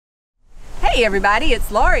Hey everybody,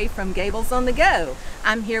 it's Laurie from Gables on the Go.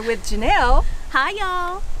 I'm here with Janelle. Hi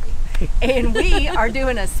y'all. And we are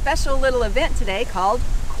doing a special little event today called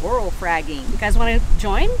coral fragging. You guys want to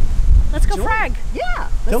join? Let's go frag. Yeah.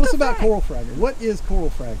 Tell us about coral fragging. What is coral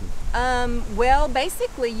fragging? Well,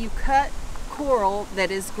 basically you cut coral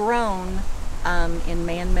that is grown in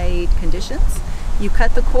man-made conditions. You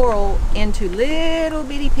cut the coral into little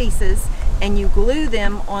bitty pieces and you glue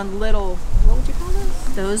them on little, what would you call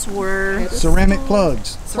those? Those were ceramic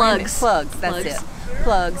plugs. Ceramic plugs, that's it.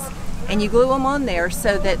 Plugs. And you glue them on there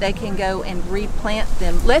so that they can go and replant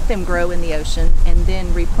them, let them grow in the ocean, and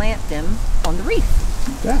then replant them on the reef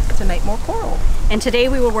to make more coral. And today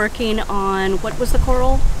we were working on, what was the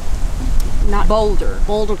coral? Not boulder.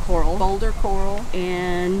 Boulder coral. Boulder coral.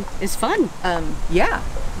 And it's fun. Yeah,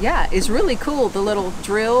 it's really cool. The little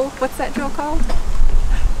drill, what's that drill called?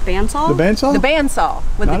 Bandsaw? The bandsaw? The bandsaw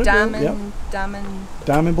with the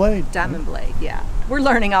diamond blade. Diamond blade, yeah. We're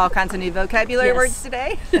learning all kinds of new vocabulary words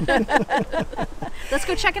today. Let's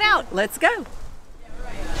go check it out. Let's go.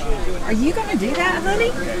 Are you going to do that, honey?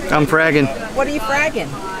 I'm fragging. What are you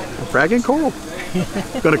fragging? I'm fragging coral.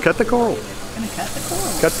 Going to cut the coral. Going to cut the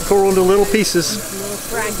coral. Cut the coral into little pieces. Little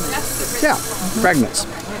fragments. Yeah, fragments.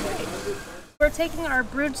 We're taking our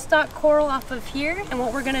broodstock coral off of here, and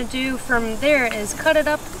what we're going to do from there is cut it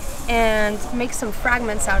up and make some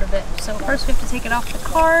fragments out of it. So first we have to take it off the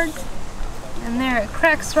card, and there it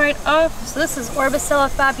cracks right off. So this is Orbicella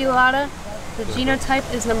fabulata. The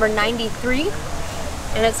genotype is number 93,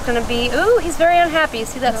 and it's going to be, ooh, he's very unhappy.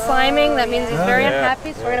 See that sliming? That means he's very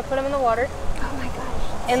unhappy, so we're going to put him in the water. Oh my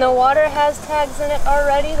gosh. And the water has tags in it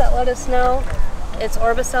already that let us know it's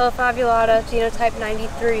Orbicella fabulata, genotype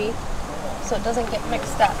 93. So it doesn't get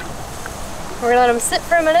mixed up. We're gonna let them sit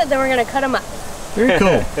for a minute, then we're gonna cut them up. Very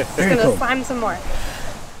cool. Just gonna slime some more.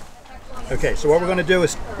 Okay, so what we're gonna do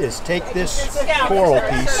is take this coral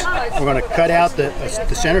piece, we're gonna cut out the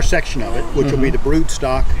center section of it, which will be the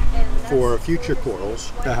broodstock for future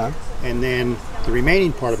corals. And then the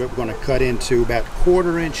remaining part of it, we're gonna cut into about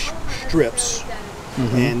 1/4-inch strips.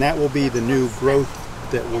 And that will be the new growth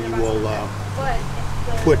that we will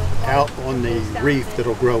put out on the reef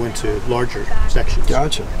that'll grow into larger sections.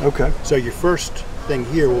 Gotcha. Okay. So your first thing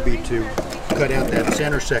here will be to cut out that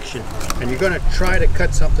center section, and you're going to try to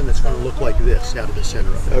cut something that's going to look like this out of the center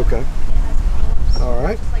of it. Okay. All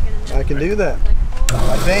right. I can do that.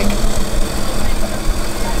 I think.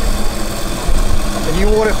 And you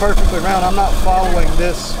want it perfectly round. I'm not following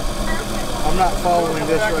this. I'm not following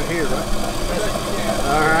this right here, right?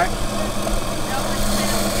 All right.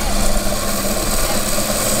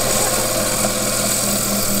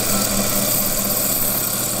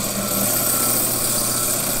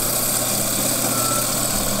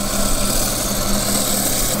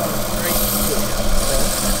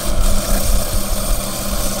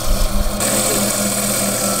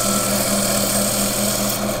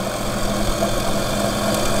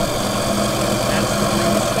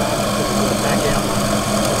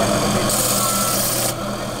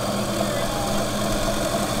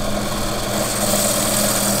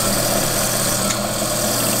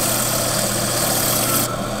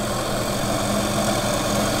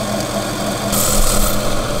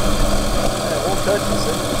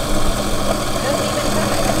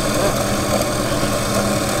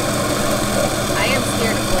 I am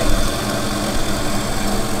scared of blades.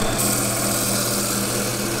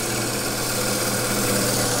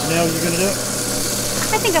 Now you're going to do it?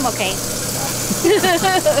 I think I'm okay. If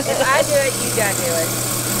I do it, you gotta do it.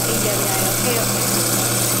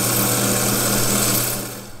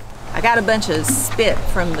 I got a bunch of spit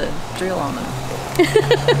from the drill on them.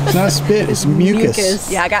 It's not spit, it's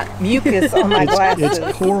mucus. Yeah, I got mucus on my glasses.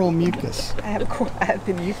 It's coral mucus. I have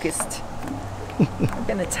been mucused. I've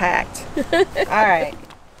been attacked. All right.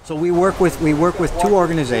 So we work with two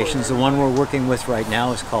organizations. The one we're working with right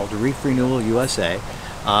now is called Reef Renewal USA.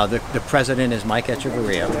 The president is Mike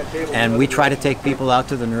Echeverria, and we try to take people out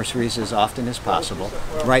to the nurseries as often as possible.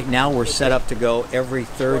 Right now we're set up to go every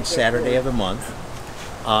third Saturday of the month.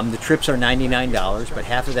 The trips are $99, but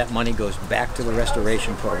half of that money goes back to the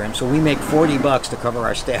restoration program. So we make $40 to cover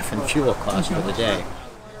our staff and fuel costs for the day.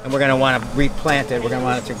 And we're going to want to replant it. We're going to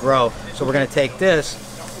want it to grow. So we're going to take this.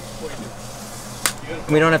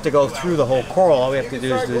 We don't have to go through the whole coral. All we have to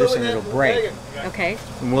do is do this, and it'll break. Okay.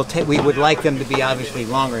 And we would like them to be obviously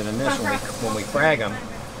longer than this when we frag them.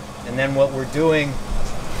 And then what we're doing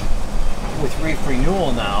with Reef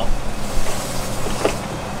Renewal now,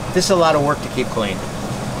 this is a lot of work to keep clean.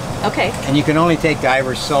 Okay. And you can only take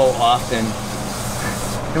divers so often.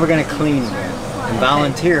 And we're going to clean again. And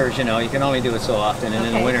volunteers, you know, you can only do it so often, and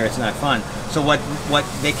in the winter it's not fun. So what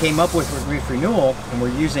they came up with Reef Renewal, and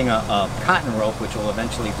we're using a cotton rope which will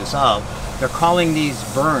eventually dissolve, they're calling these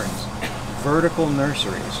burns vertical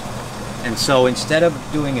nurseries. And so instead of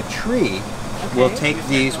doing a tree, we'll take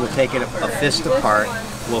these, we'll take it a fist apart,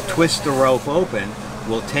 we'll twist the rope open,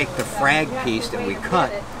 we'll take the frag piece that we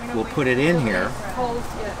cut, we'll put it in here,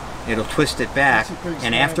 it'll twist it back,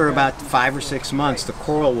 and after about 5 or 6 months, the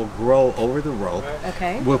coral will grow over the rope.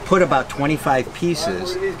 Okay. We'll put about 25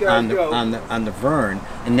 pieces on the vern,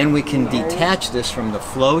 and then we can detach this from the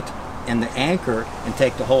float and the anchor and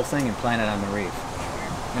take the whole thing and plant it on the reef.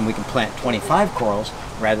 And we can plant 25 corals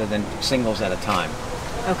rather than singles at a time.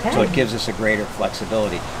 Okay. So it gives us a greater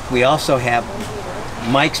flexibility. We also have,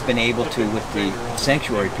 Mike's been able to, with the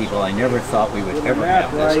sanctuary people, I never thought we would ever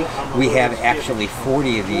have this. We have actually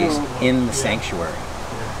 40 of these in the sanctuary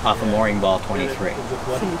off of Mooring Ball 23.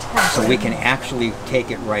 Fantastic. So we can actually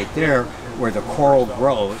take it right there where the coral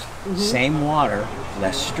grows, same water,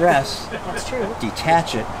 less stress, That's true.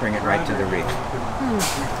 detach it, bring it right to the reef.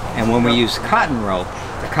 And when we use cotton rope,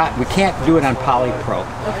 we can't do it on polyprop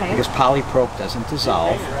because polyprop doesn't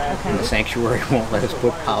dissolve, and the sanctuary won't let us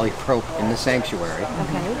put polyprop in the sanctuary.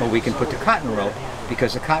 But we can put the cotton rope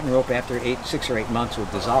because the cotton rope after 6 or 8 months will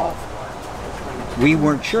dissolve. We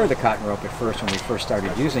weren't sure of the cotton rope at first when we first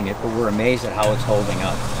started using it, but we're amazed at how it's holding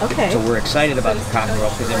up. So we're excited about the cotton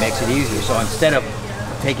rope because it makes it easier. So instead of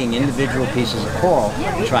taking individual pieces of coral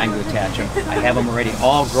and trying to attach them, I have them already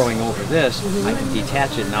all growing over this. I can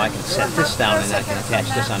detach it, now I can set this down and I can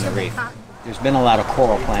attach this on the reef. There's been a lot of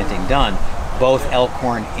coral planting done, both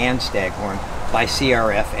elkhorn and staghorn, by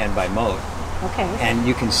CRF and by Moat. And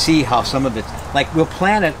you can see how some of it, like we'll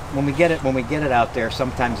plant it when we get it out there,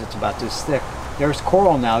 sometimes it's about this thick. There's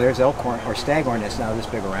coral now, there's elkhorn or staghorn that's now this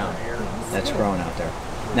big around, that's growing out there.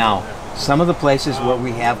 Now, some of the places where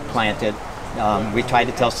we have planted, we tried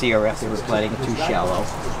to tell CRF they were planting it too shallow,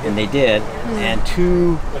 and they did. And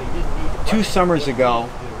two summers ago,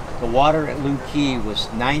 the water at Lou Key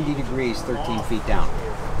was 90 degrees, 13 feet down.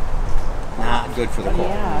 Not good for the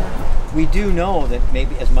coral. We do know that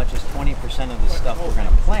maybe as much as 20% of the stuff we're going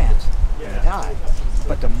to plant is going to die.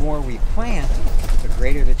 But the more we plant, the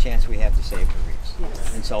greater the chance we have to save the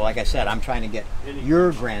reefs. And so, like I said, I'm trying to get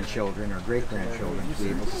your grandchildren or great-grandchildren to be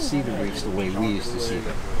able to see the reefs the way we used to see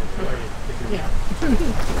them.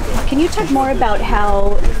 Can you talk more about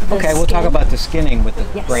how Okay, we'll talk about the skinning with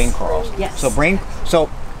the brain corals. So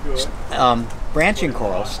branching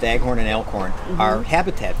corals, staghorn and elkhorn, are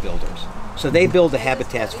habitat builders. So they build the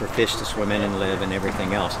habitats for fish to swim in and live and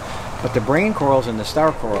everything else. But the brain corals and the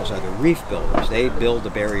star corals are the reef builders. They build the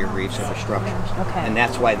barrier reefs or the structures. And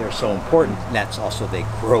that's why they're so important. And that's also they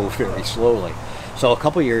grow very slowly. So a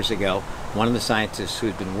couple years ago, one of the scientists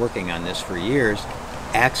who'd been working on this for years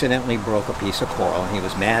accidentally broke a piece of coral, and he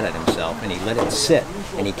was mad at himself, and he let it sit,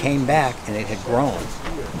 and he came back and it had grown.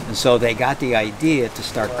 And so they got the idea to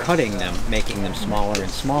start cutting them, making them smaller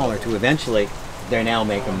and smaller, to eventually they now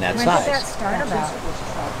make them that size. When did that start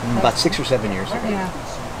about? About 6 or 7 years ago.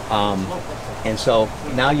 And so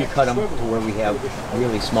now you cut them to where we have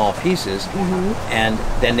really small pieces, and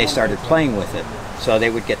then they started playing with it. So they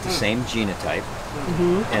would get the same genotype,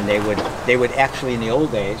 and they would actually, in the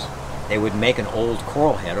old days, they would make an old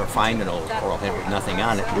coral head or find an old coral head with nothing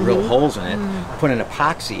on it, drill holes in it, put an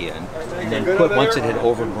epoxy in, and then once it had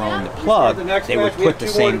overgrown the plug, they would put the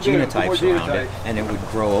same genotypes around it, and it would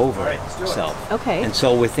grow over itself. And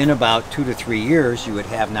so within about 2 to 3 years, you would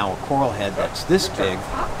have now a coral head that's this big,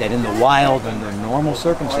 that in the wild, under normal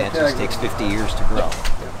circumstances, takes 50 years to grow.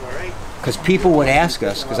 Because people would ask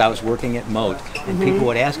us, because I was working at Moat, and people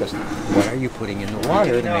would ask us, what are you putting in the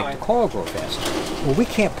water to make the coral grow faster? Well, we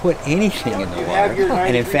can't put anything in the water.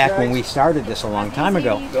 And in fact, when we started this a long time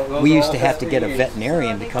ago, we used to have to get a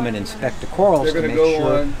veterinarian to come and inspect the corals to make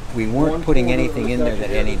sure we weren't putting anything in there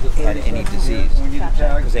that had any disease.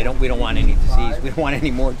 Because we don't want any disease. We don't want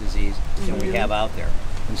any more disease than we have out there.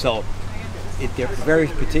 And so they're very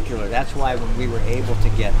particular. That's why when we were able to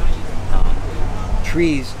get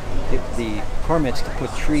trees, the permits to put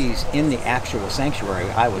trees in the actual sanctuary,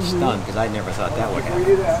 I was stunned because I never thought that would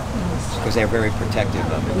happen, because they're very protective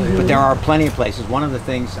of it. But there are plenty of places. One of the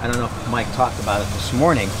things, I don't know if Mike talked about it this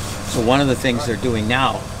morning, so one of the things they're doing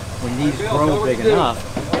now, when these grow big enough,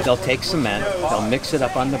 they'll take cement, they'll mix it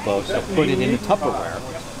up on the boats, they'll put it in a Tupperware.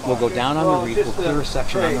 We'll go down on the reef, we'll clear a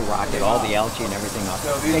section on the rock, get all the algae and everything off,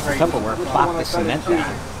 take the Tupperware, plop the cement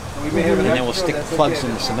down, and then we'll stick plugs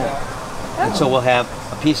in the cement. And so we'll have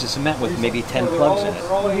a piece of cement with maybe 10 plugs in it.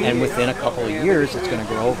 And within a couple of years, it's going to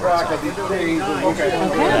grow over itself.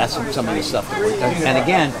 So that's some of the stuff that we're doing. And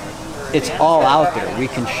again, it's all out there. We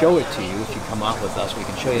can show it to you if you come out with us. We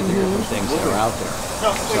can show you the different things that are out there.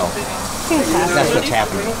 So that's what's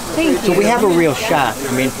happening. Thank you. So we have a real shot.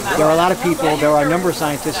 I mean, there are a lot of people, there are a number of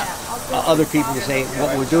scientists, other people who say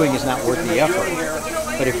what we're doing is not worth the effort.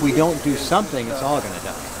 But if we don't do something, it's all going to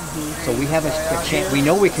die. So we have a chance. We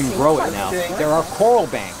know we can grow it now. There are coral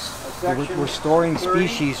banks. We're storing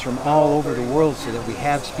species from all over the world so that we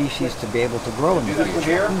have species to be able to grow in the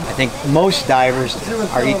future. I think most divers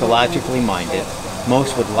are ecologically minded.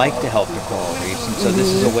 Most would like to help the coral reefs, and so this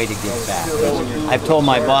is a way to give back. I've told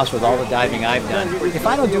my boss with all the diving I've done, if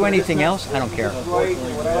I don't do anything else, I don't care.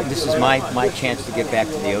 This is my chance to give back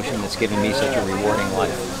to the ocean that's given me such a rewarding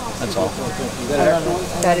life. That's all.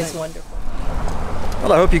 That is wonderful.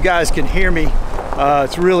 Well, I hope you guys can hear me.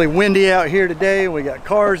 It's really windy out here today. We got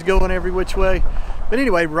cars going every which way. But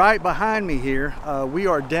anyway, right behind me here, we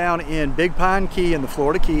are down in Big Pine Key in the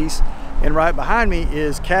Florida Keys. And right behind me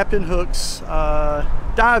is Captain Hook's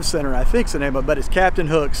Dive Center, I think is the name of it, but it's Captain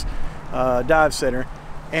Hook's Dive Center.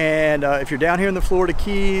 And if you're down here in the Florida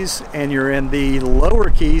Keys and you're in the lower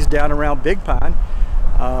Keys down around Big Pine,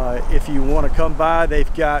 if you want to come by,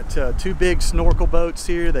 they've got 2 big snorkel boats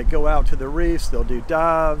here that go out to the reefs. They'll do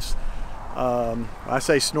dives. I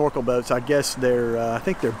say snorkel boats, I guess they're, I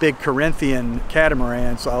think they're big Corinthian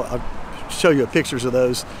catamarans. I'll show you pictures of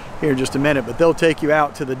those here in just a minute, but they'll take you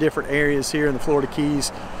out to the different areas here in the Florida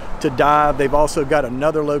Keys to dive. They've also got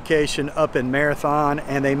another location up in Marathon,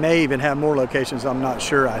 and they may even have more locations, I'm not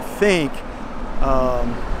sure. I think,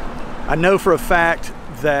 I know for a fact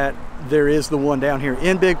that there is the one down here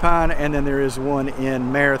in Big Pine, and then there is one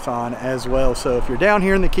in Marathon as well. So if you're down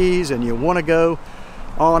here in the Keys and you want to go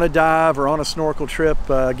on a dive or on a snorkel trip,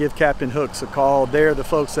 give Captain Hooks a call. They're the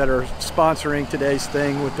folks that are sponsoring today's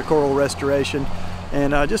thing with the coral restoration,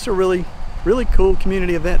 and just a really cool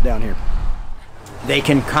community event down here. They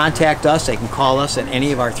can contact us, they can call us at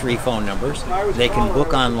any of our 3 phone numbers. They can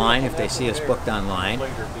book online if they see us booked online.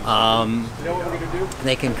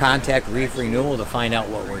 They can contact Reef Renewal to find out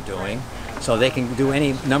what we're doing. So they can do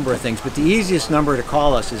any number of things, but the easiest number to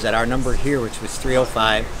call us is at our number here, which was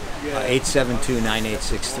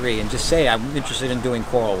 305-872-9863, and just say, I'm interested in doing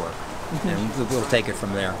coral work, and we'll take it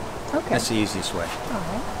from there. Okay. That's the easiest way. All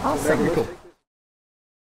right. Awesome. Very cool.